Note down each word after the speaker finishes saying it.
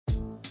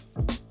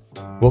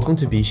Welcome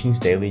to Bishing's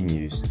Daily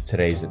News.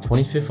 Today is the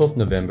 25th of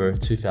November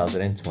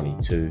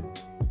 2022.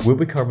 We'll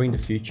be covering the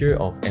future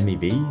of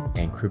MEV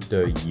and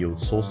crypto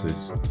yield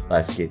sources.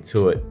 Let's get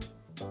to it.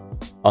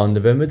 On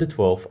November the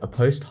 12th, a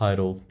post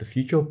titled "The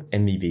Future of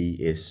MEV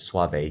is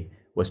Suave"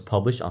 was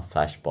published on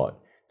Flashbot,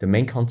 the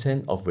main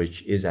content of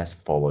which is as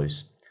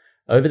follows.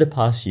 Over the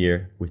past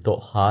year, we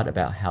thought hard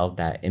about how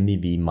that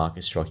MEV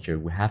market structure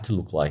would have to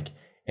look like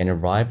and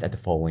arrived at the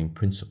following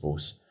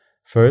principles.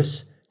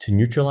 First, to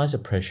neutralize the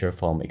pressure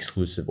from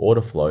exclusive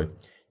order flow,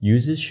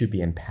 users should be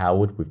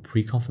empowered with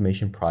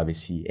pre-confirmation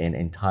privacy and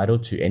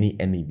entitled to any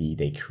MEV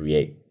they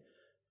create.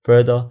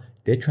 Further,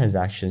 their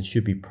transactions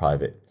should be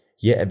private,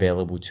 yet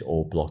available to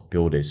all block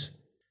builders.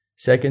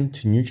 Second,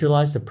 to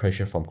neutralize the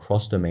pressure from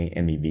cross-domain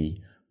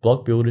MEV,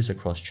 block builders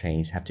across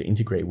chains have to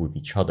integrate with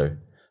each other.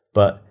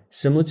 But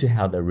similar to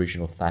how the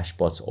original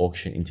Flashbot's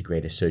auction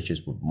integrated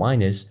searches with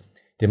miners,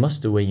 they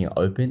must do it in an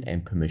open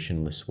and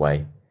permissionless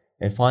way.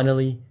 And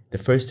finally, the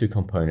first two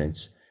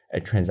components, a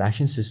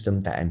transaction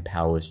system that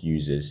empowers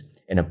users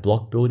and a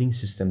block building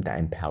system that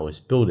empowers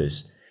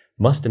builders,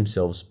 must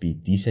themselves be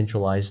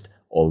decentralized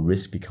or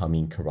risk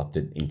becoming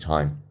corrupted in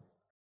time.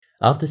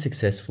 After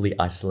successfully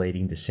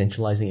isolating the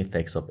centralizing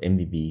effects of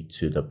MEV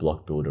to the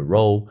block builder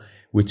role,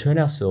 we turn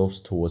ourselves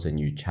towards a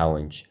new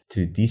challenge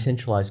to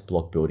decentralize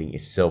block building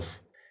itself.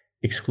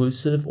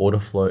 Exclusive order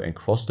flow and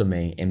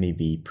cross-domain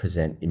MEV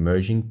present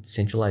emerging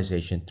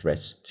centralization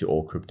threats to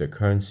all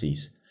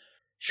cryptocurrencies.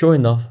 Sure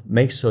enough,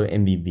 make so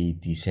MEV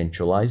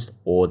decentralized,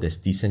 or this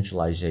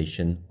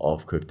decentralization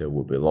of crypto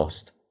will be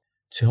lost.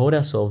 To hold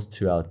ourselves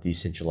to our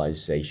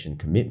decentralization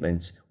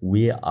commitments,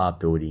 we are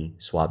building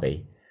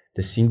Suave,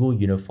 the single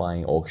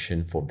unifying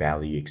auction for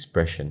value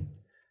expression.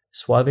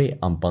 Suave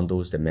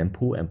unbundles the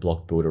mempool and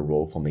block builder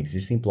role from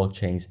existing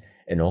blockchains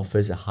and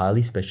offers a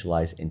highly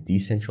specialized and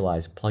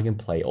decentralized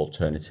plug-and-play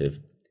alternative.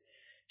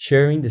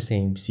 Sharing the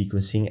same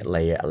sequencing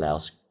layer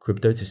allows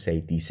crypto to stay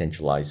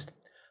decentralized.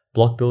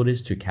 Block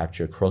builders to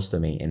capture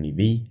cross-domain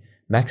MEV,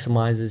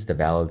 maximizes the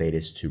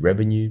validators to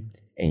revenue,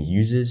 and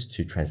users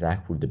to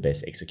transact with the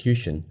best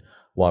execution,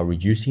 while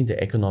reducing the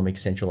economic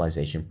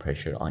centralization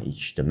pressure on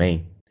each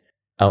domain.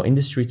 Our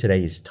industry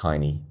today is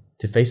tiny.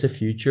 To face the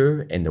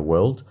future and the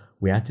world,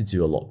 we have to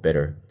do a lot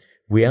better.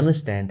 We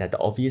understand that the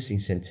obvious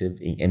incentive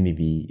in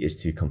MEV is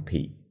to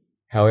compete.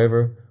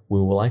 However, we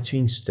would like to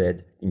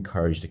instead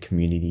encourage the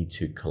community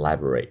to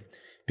collaborate,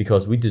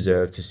 because we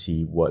deserve to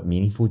see what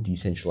meaningful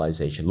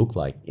decentralization look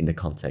like in the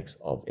context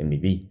of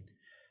MEV.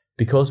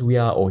 Because we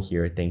are all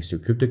here thanks to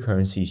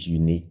cryptocurrency's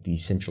unique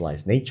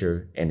decentralized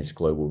nature and its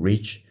global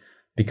reach,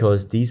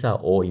 because these are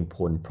all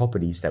important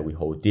properties that we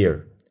hold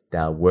dear,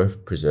 that are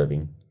worth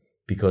preserving,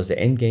 because the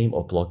endgame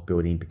of block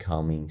building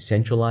becoming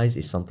centralized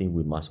is something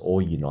we must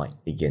all unite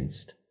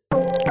against.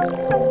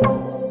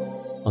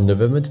 On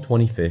November the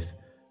 25th,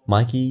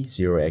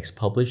 Mikey0x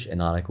published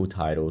an article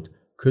titled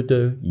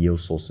 "Crypto Yield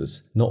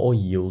Sources, Not All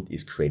Yield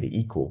is Created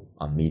Equal"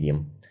 on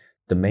Medium.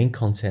 The main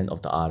content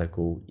of the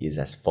article is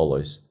as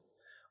follows.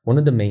 One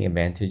of the main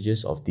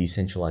advantages of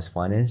decentralized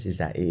finance is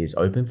that it is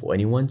open for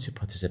anyone to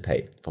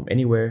participate from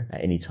anywhere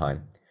at any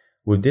time.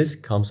 With this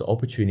comes the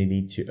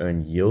opportunity to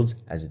earn yields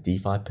as a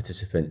DeFi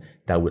participant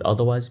that would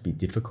otherwise be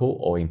difficult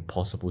or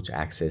impossible to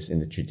access in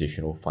the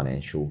traditional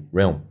financial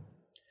realm.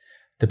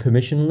 The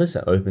permissionless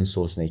and open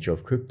source nature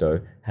of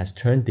crypto has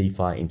turned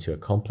DeFi into a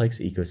complex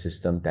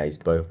ecosystem that is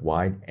both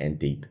wide and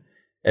deep,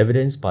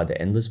 evidenced by the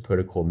endless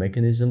protocol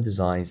mechanism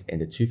designs and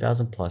the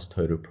 2,000 plus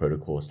total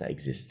protocols that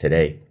exist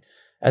today.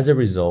 As a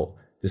result,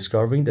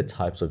 discovering the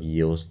types of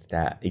yields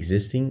that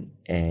existing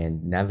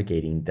and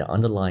navigating the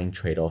underlying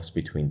trade-offs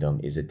between them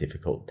is a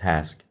difficult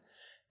task.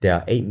 There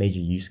are 8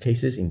 major use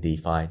cases in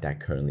DeFi that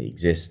currently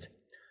exist.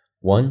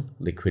 1.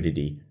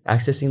 Liquidity.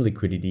 Accessing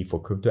liquidity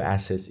for crypto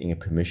assets in a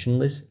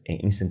permissionless and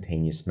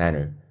instantaneous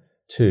manner.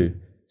 2.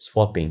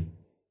 Swapping.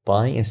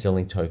 Buying and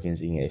selling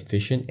tokens in an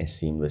efficient and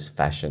seamless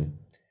fashion.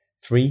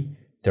 3.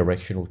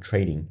 Directional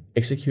trading.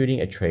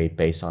 Executing a trade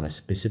based on a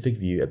specific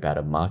view about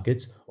a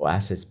market's or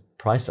asset's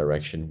price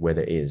direction,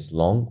 whether it is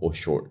long or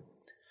short.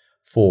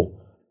 4.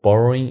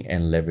 Borrowing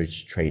and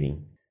leverage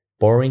trading.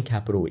 Borrowing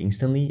capital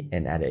instantly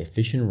and at an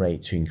efficient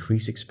rate to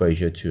increase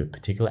exposure to a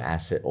particular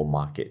asset or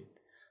market.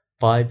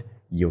 5.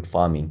 Yield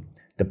farming.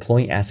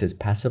 Deploying assets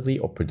passively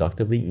or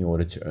productively in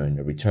order to earn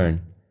a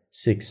return.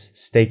 6.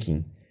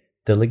 Staking.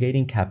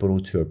 Delegating capital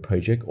to a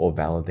project or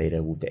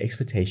validator with the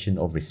expectation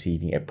of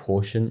receiving a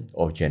portion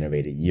of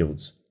generated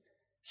yields.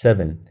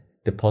 7.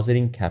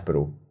 Depositing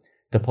capital.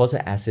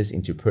 Deposit assets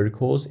into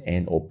protocols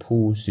and or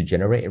pools to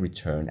generate a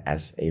return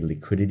as a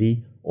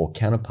liquidity or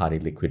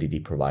counterparty liquidity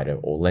provider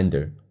or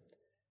lender.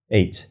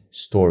 8.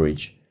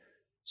 Storage.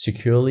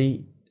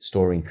 Securely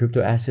storing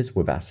crypto assets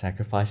without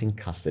sacrificing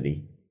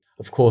custody.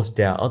 Of course,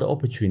 there are other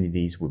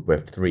opportunities with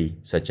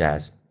Web3, such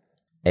as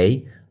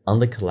A.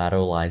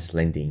 Under-collateralized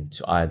lending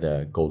to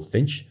either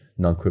Goldfinch,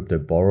 non-crypto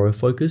borrower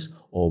focus,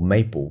 or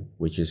Maple,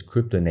 which is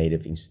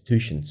crypto-native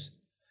institutions.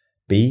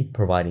 B.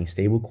 Providing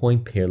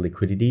stablecoin pair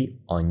liquidity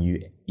on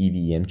new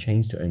EVM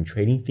chains to earn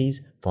trading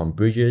fees from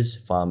bridges,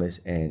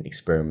 farmers, and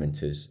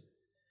experimenters.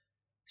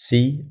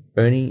 C.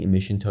 Earning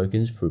emission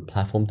tokens through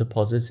platform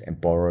deposits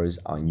and borrows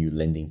on new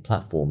lending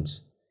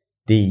platforms.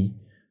 D.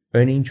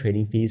 Earning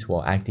trading fees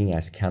while acting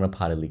as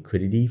counterparty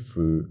liquidity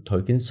through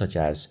tokens such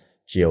as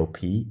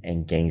GLP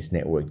and Gains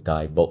Network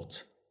DAI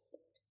Vault.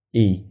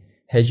 E.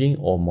 Hedging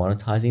or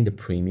monetizing the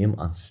premium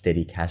on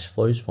steady cash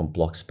flows from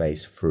block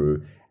space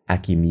through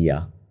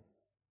Akimia.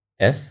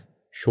 F.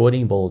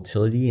 Shorting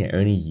volatility and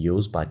earning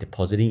yields by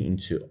depositing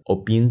into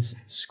Opion's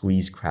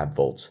Squeeze Crab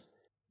Vault.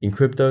 In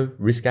crypto,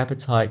 risk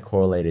appetite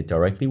correlated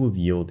directly with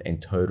yield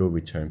and total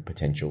return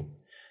potential.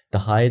 The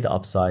higher the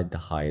upside, the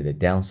higher the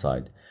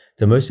downside.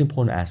 The most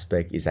important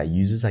aspect is that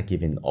users are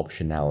given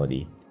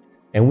optionality.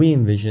 And we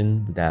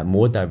envision that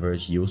more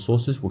diverse yield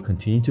sources will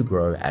continue to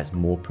grow as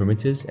more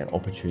primitives and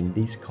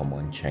opportunities come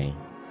on chain.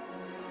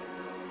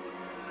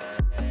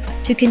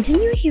 To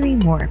continue hearing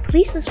more,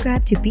 please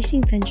subscribe to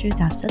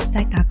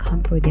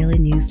BeachingVentures.substack.com for a daily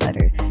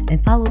newsletter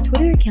and follow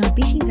Twitter account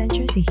Beaching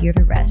Ventures to hear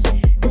the rest.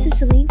 This is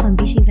Celine from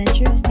Beaching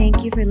Ventures.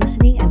 Thank you for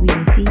listening, and we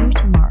will see you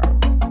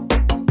tomorrow.